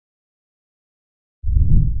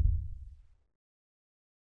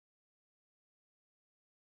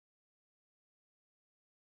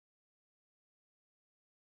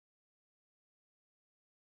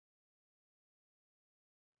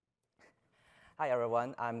Hi,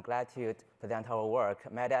 everyone. I'm glad to present our work,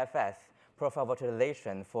 MadFS, Proof of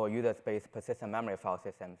Virtualization for User-Space Persistent Memory File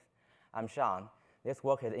Systems. I'm Shawn. This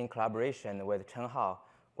work is in collaboration with Chenhao,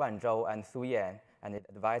 Guanzhou, and Suyan, and it's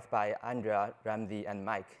advised by Andrea, Remzi, and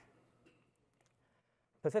Mike.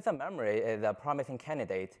 Persistent memory is a promising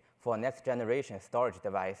candidate for next-generation storage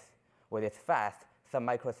device with its fast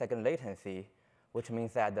sub-microsecond latency, which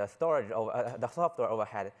means that the software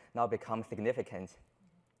overhead now becomes significant.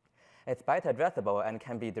 It's byte addressable and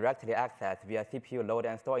can be directly accessed via CPU load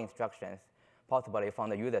and store instructions, possibly from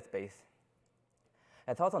the user space.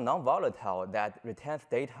 It's also non-volatile that retains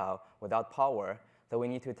data without power, so we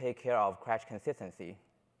need to take care of crash consistency.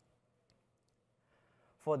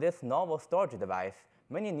 For this novel storage device,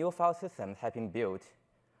 many new file systems have been built.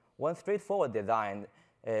 One straightforward design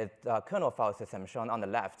is the kernel file system shown on the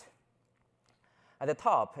left. At the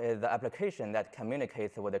top is the application that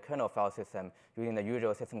communicates with the kernel file system using the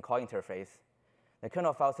usual system call interface. The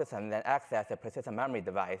kernel file system then accesses the persistent memory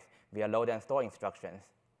device via load and store instructions.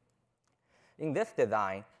 In this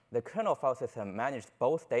design, the kernel file system manages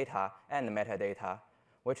both data and metadata,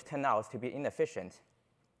 which turns out to be inefficient.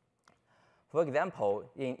 For example,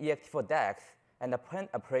 in ext4dex, an append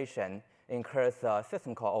operation incurs a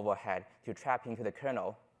system call overhead to trap into the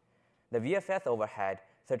kernel. The VFS overhead,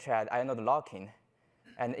 such as inode locking,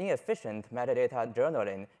 and inefficient metadata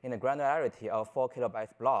journaling in the granularity of 4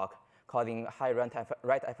 kilobytes block, causing high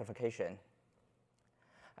write amplification.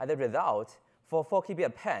 As a result, for 4 KB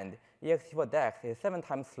append, ext4dex is 7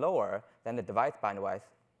 times slower than the device bandwidth.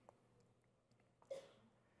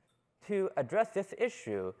 To address this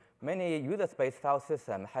issue, many user-space file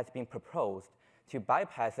systems have been proposed to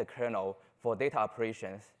bypass the kernel for data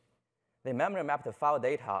operations. They memory map the file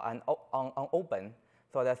data on open,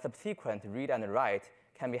 so that subsequent read and write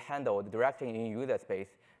can be handled directly in user space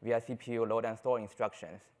via CPU load and store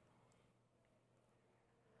instructions.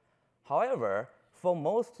 However, for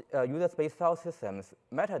most user space file systems,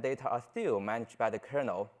 metadata are still managed by the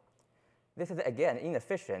kernel. This is, again,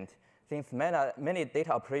 inefficient since many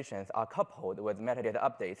data operations are coupled with metadata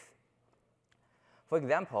updates. For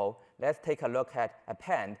example, let's take a look at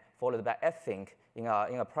append followed by fsync in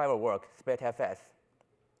a prior work, SplitFS.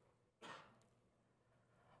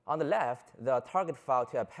 On the left, the target file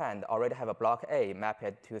to append already have a block A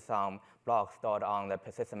mapped to some blocks stored on the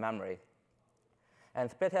persistent memory. And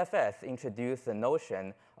SplitFS introduced the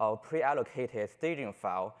notion of pre-allocated staging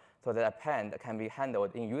file so that append can be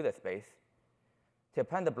handled in user space. To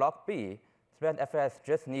append the block B, SplitFS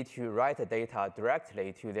just needs to write the data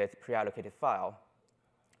directly to this pre-allocated file.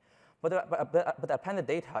 But appended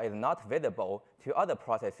data is not visible to other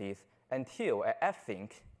processes until an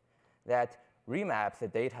fsync that remaps the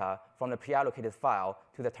data from the pre-allocated file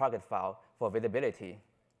to the target file for visibility.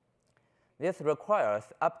 This requires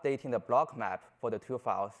updating the block map for the two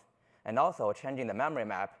files, and also changing the memory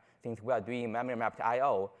map, since we are doing memory mapped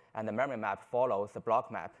I/O, and the memory map follows the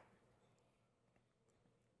block map.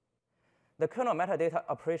 The kernel metadata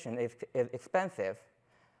operation is expensive.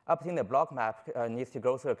 Updating the block map needs to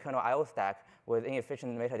go through a kernel I/O stack with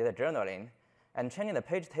inefficient metadata journaling, and changing the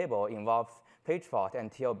page table involves page fault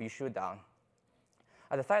and TLB shootdown.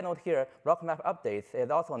 As a side note here, block map updates is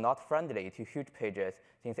also not friendly to huge pages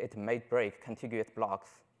since it may break contiguous blocks.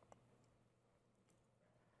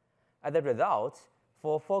 As a result,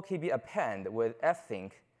 for 4 KB append with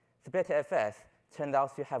fsync, SplitFS turned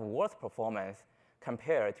out to have worse performance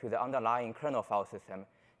compared to the underlying kernel file system,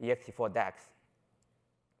 ext4dex.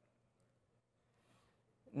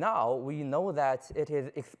 Now we know that it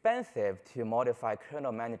is expensive to modify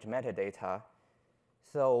kernel-managed metadata.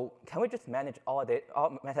 So can we just manage all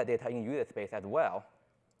metadata in user space as well?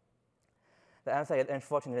 The answer is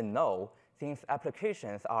unfortunately no, since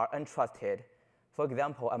applications are untrusted. For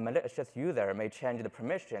example, a malicious user may change the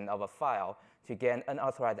permission of a file to gain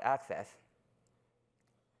unauthorized access.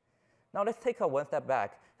 Now let's take one step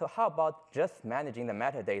back. So how about just managing the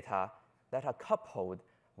metadata that are coupled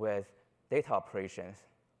with data operations?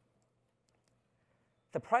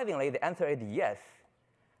 Surprisingly, the answer is yes.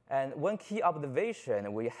 And one key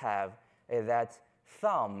observation we have is that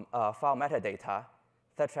some file metadata,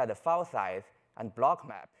 such as the file size and block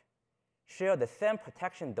map, share the same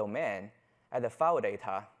protection domain as the file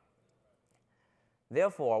data.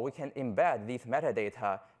 Therefore, we can embed these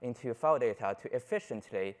metadata into file data to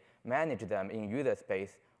efficiently manage them in user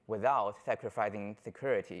space without sacrificing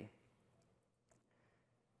security.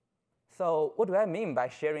 So what do I mean by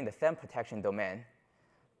sharing the same protection domain?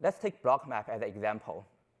 Let's take block map as an example.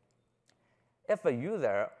 If a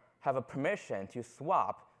user has a permission to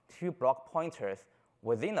swap 2 block pointers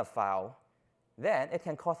within a file, then it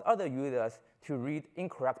can cause other users to read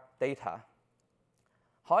incorrect data.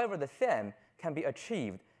 However, the same can be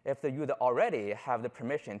achieved if the user already have the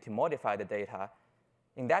permission to modify the data.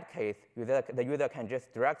 In that case, the user can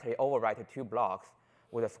just directly overwrite 2 blocks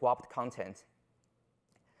with a swapped content.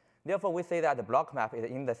 Therefore, we say that the block map is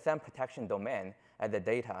in the same protection domain as the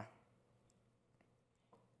data.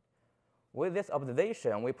 With this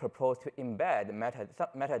observation, we propose to embed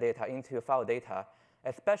metadata into file data,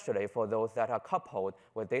 especially for those that are coupled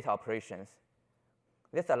with data operations.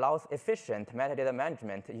 This allows efficient metadata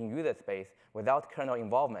management in Userspace without kernel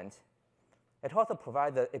involvement. It also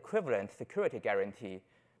provides the equivalent security guarantee,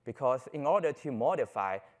 because in order to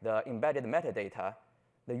modify the embedded metadata,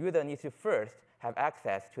 the user needs to first have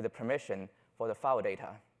access to the permission for the file data.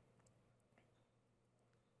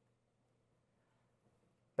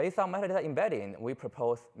 Based on metadata embedding, we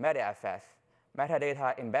propose MadFS,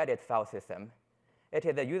 Metadata Embedded File System. It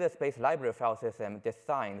is a Userspace library file system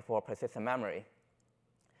designed for persistent memory.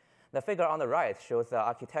 The figure on the right shows the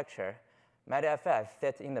architecture. MadFS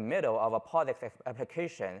sits in the middle of a POSIX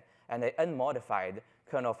application and an unmodified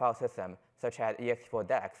kernel file system, such as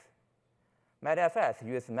ext4dex. MadFS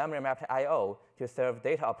uses memory mapped I/O to serve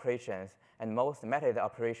data operations and most metadata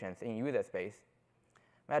operations in Userspace.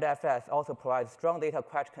 MadFS also provides strong data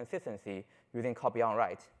cache consistency using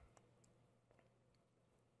copy-on-write.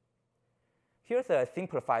 Here's a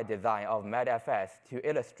simplified design of MadFS to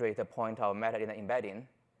illustrate the point of metadata embedding.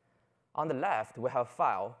 On the left, we have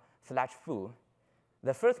file/foo.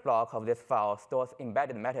 The first block of this file stores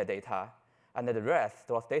embedded metadata, and the rest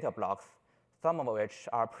stores data blocks, some of which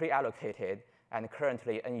are pre-allocated and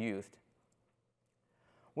currently unused.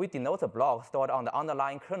 We denote the blocks stored on the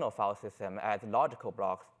underlying kernel file system as logical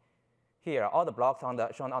blocks. Here, all the blocks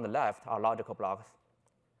shown on the left are logical blocks.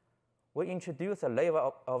 We introduce a layer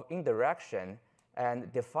of indirection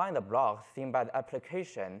and define the blocks seen by the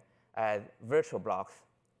application as virtual blocks.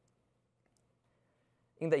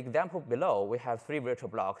 In the example below, we have 3 virtual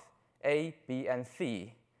blocks, A, B, and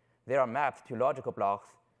C. They are mapped to logical blocks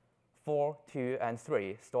 4, 2, and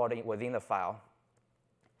 3 stored within the file.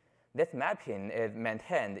 This mapping is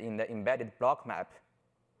maintained in the embedded block map.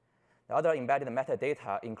 The other embedded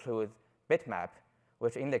metadata includes bitmap,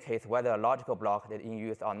 which indicates whether a logical block is in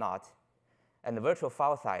use or not, and the virtual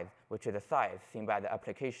file size, which is the size seen by the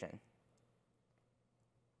application.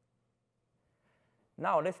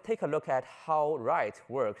 Now let's take a look at how write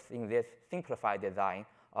works in this simplified design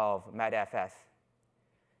of MadFS.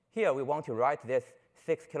 Here we want to write this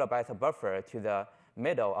 6 kilobytes of buffer to the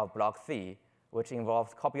middle of block C, which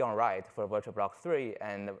involves copy-on-write for virtual block 3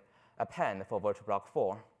 and append for virtual block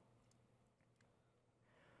 4.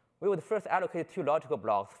 We would first allocate 2 logical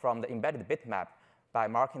blocks from the embedded bitmap by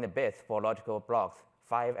marking the bits for logical blocks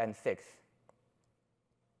 5 and 6.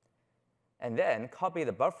 And then copy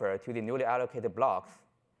the buffer to the newly allocated blocks.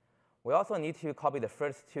 We also need to copy the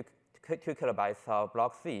first 2 kilobytes of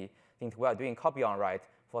block C, since we are doing copy-on-write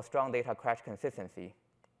for strong data cache consistency.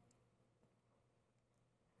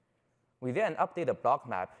 We then update the block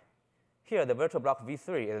map. Here, the virtual block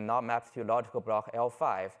V3 is now mapped to logical block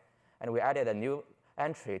L5, and we added a new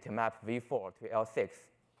entry to map V4 to L6.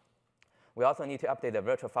 We also need to update the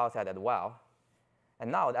virtual file size as well.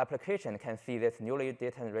 And now the application can see this newly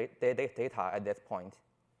data at this point.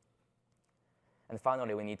 And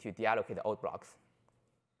finally, we need to deallocate the old blocks.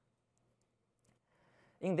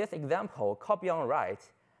 In this example, copy-on-write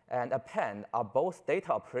and append are both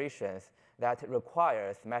data operations that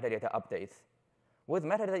requires metadata updates. With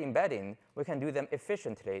metadata embedding, we can do them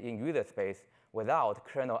efficiently in Userspace without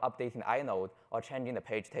kernel updating inode or changing the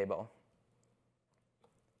page table.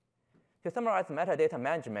 To summarize metadata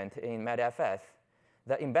management in MadFS,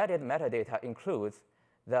 the embedded metadata includes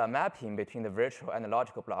the mapping between the virtual and the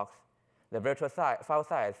logical blocks, the virtual file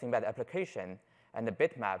size seen by the application, and the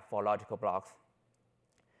bitmap for logical blocks.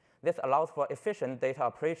 This allows for efficient data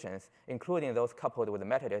operations, including those coupled with the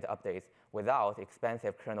metadata updates without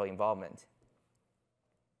expensive kernel involvement.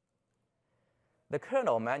 The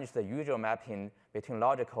kernel manages the usual mapping between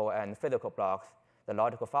logical and physical blocks, the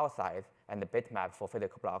logical file size, and the bitmap for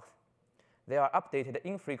physical blocks. They are updated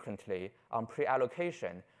infrequently on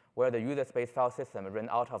pre-allocation, where the Userspace file system runs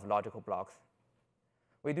out of logical blocks.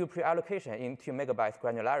 We do pre-allocation in 2 megabytes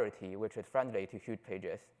granularity, which is friendly to huge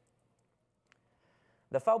pages.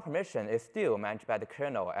 The file permission is still managed by the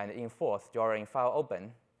kernel and enforced during file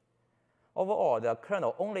open. Overall, the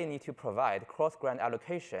kernel only needs to provide cross-grain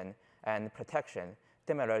allocation and protection,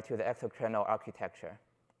 similar to the exokernel architecture.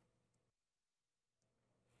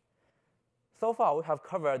 So far, we have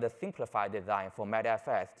covered the simplified design for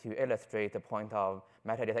MadFS to illustrate the point of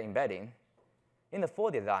metadata embedding. In the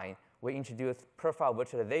full design, we introduced per-file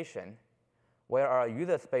virtualization, where our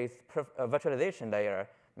Userspace virtualization layer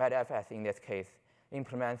MadFS in this case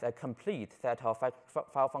implements a complete set of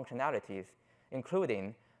file functionalities,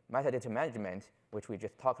 including metadata management, which we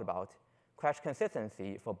just talked about, crash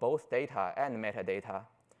consistency for both data and metadata,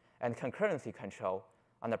 and concurrency control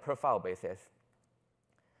on a per-file basis.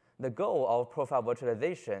 The goal of profile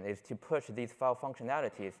virtualization is to push these file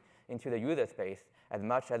functionalities into the user space as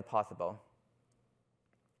much as possible.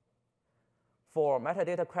 For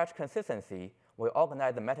metadata crash consistency, we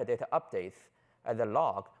organize the metadata updates as a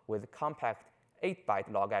log with compact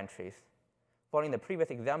 8-byte log entries. Following the previous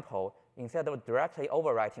example, instead of directly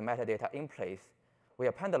overwriting metadata in place, we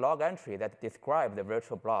append a log entry that describes the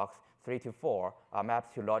virtual blocks 3 to 4 are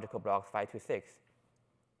mapped to logical blocks 5 to 6.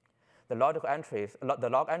 The log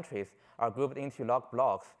entries are grouped into log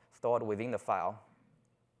blocks stored within the file.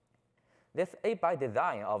 This 8-byte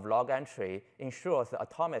design of log entry ensures the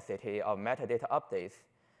atomicity of metadata updates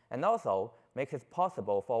and also makes it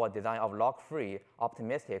possible for our design of log-free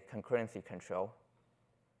optimistic concurrency control.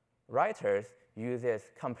 Writers use this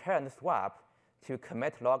compare and swap to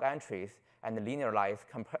commit log entries and linearize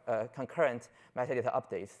concurrent metadata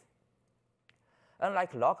updates.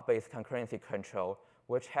 Unlike log-based concurrency control,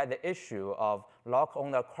 which has the issue of log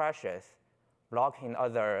owner crashes blocking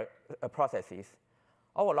other processes,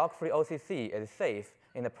 our log-free OCC is safe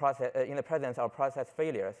in the presence of process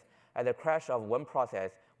failures, as the crash of one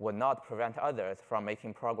process would not prevent others from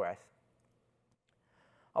making progress.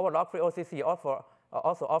 Our log-free OCC also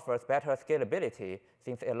offers better scalability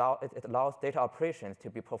since it allows data operations to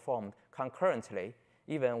be performed concurrently,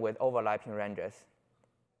 even with overlapping ranges.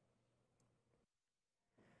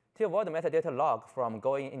 To avoid the metadata log from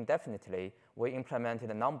going indefinitely, we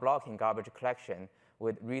implemented a non-blocking garbage collection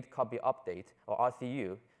with read-copy update, or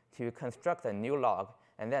RCU, to construct a new log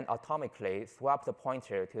and then atomically swap the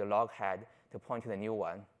pointer to the log head to point to the new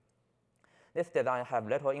one. This design has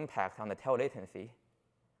little impact on the tail latency.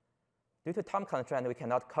 Due to time constraint, we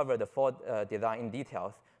cannot cover the full design in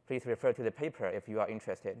details. Please refer to the paper if you are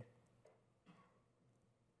interested.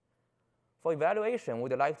 For evaluation,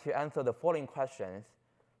 we'd like to answer the following questions.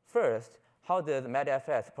 First, how does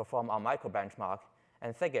MadFS perform on microbenchmark?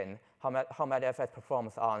 And second, how MadFS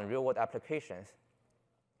performs on real-world applications.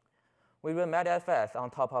 We run MadFS on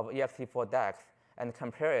top of ext4 DAX and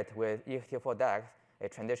compare it with ext4 DAX, a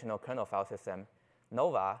traditional kernel file system,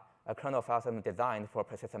 Nova, a kernel file system designed for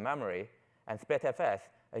persistent memory, and SplitFS,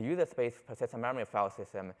 a user-space persistent memory file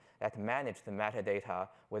system that manages the metadata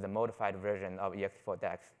with a modified version of ext4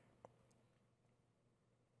 DAX.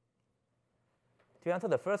 To answer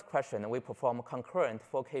the first question, we perform concurrent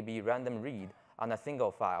 4KB random read on a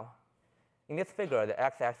single file. In this figure, the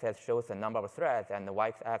x-axis shows the number of threads, and the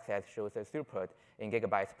y-axis shows the throughput in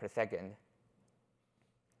gigabytes per second.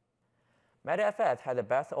 MadFS has the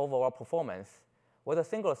best overall performance. With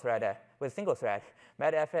single thread,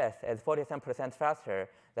 MadFS is 47% faster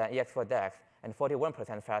than ext4 DAX and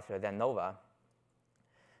 41% faster than Nova.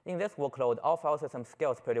 In this workload, our file system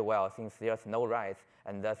scales pretty well since there's no writes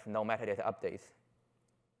and thus no metadata updates.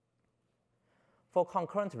 For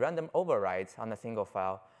concurrent random overwrites on a single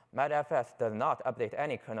file, MadFS does not update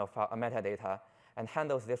any kernel file metadata and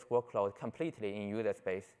handles this workload completely in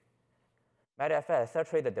Userspace. MadFS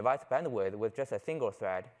saturates the device bandwidth with just a single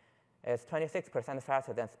thread. It's 26%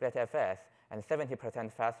 faster than SplitFS and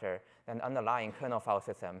 70% faster than the underlying kernel file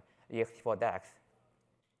system, ext4 DAX.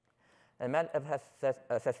 And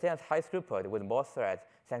MadFS sustains high throughput with more threads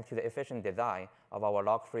thanks to the efficient design of our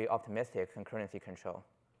log-free optimistic concurrency control.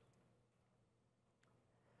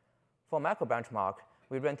 For macro-benchmark,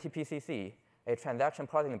 we run TPC-C, a transaction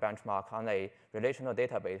processing benchmark on a relational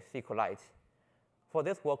database, SQLite. For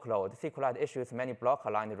this workload, SQLite issues many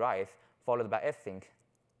block-aligned writes followed by fsync.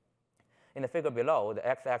 In the figure below, the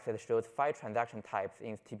x-axis shows 5 transaction types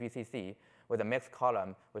in TPC-C with a mixed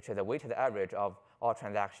column, which is a weighted average of all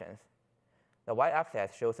transactions. The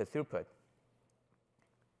y-axis shows the throughput.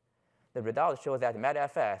 The result shows that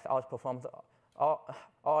MadFS outperforms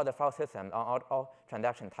all the file systems on all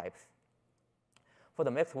transaction types. For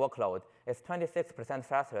the mixed workload, it's 26%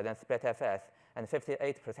 faster than SplitFS and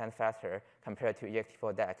 58% faster compared to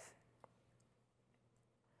ext4 DAX.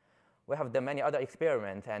 We have done many other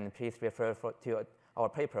experiments, and please refer to our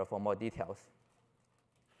paper for more details.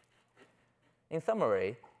 In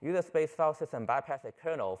summary, Userspace file system bypasses the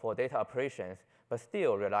kernel for data operations, but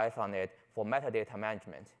still relies on it for metadata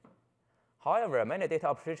management. However, many data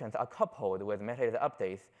operations are coupled with metadata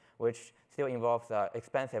updates, which still involves an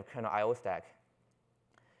expensive kernel I/O stack.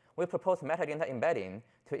 We propose metadata embedding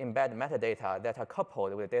to embed metadata that are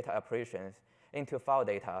coupled with data operations into file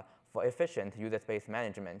data for efficient user space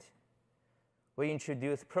management. We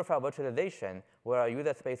introduce profile virtualization, where a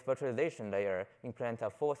user space virtualization layer implements a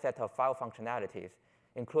full set of file functionalities,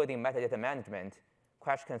 including metadata management,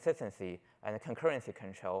 cache consistency, and concurrency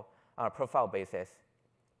control on a profile basis.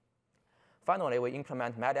 Finally, we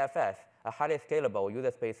implement MadFS, a highly scalable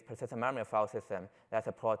user space persistent memory file system that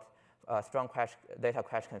supports strong data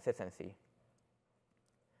cache consistency.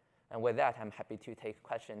 And with that, I'm happy to take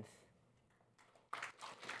questions.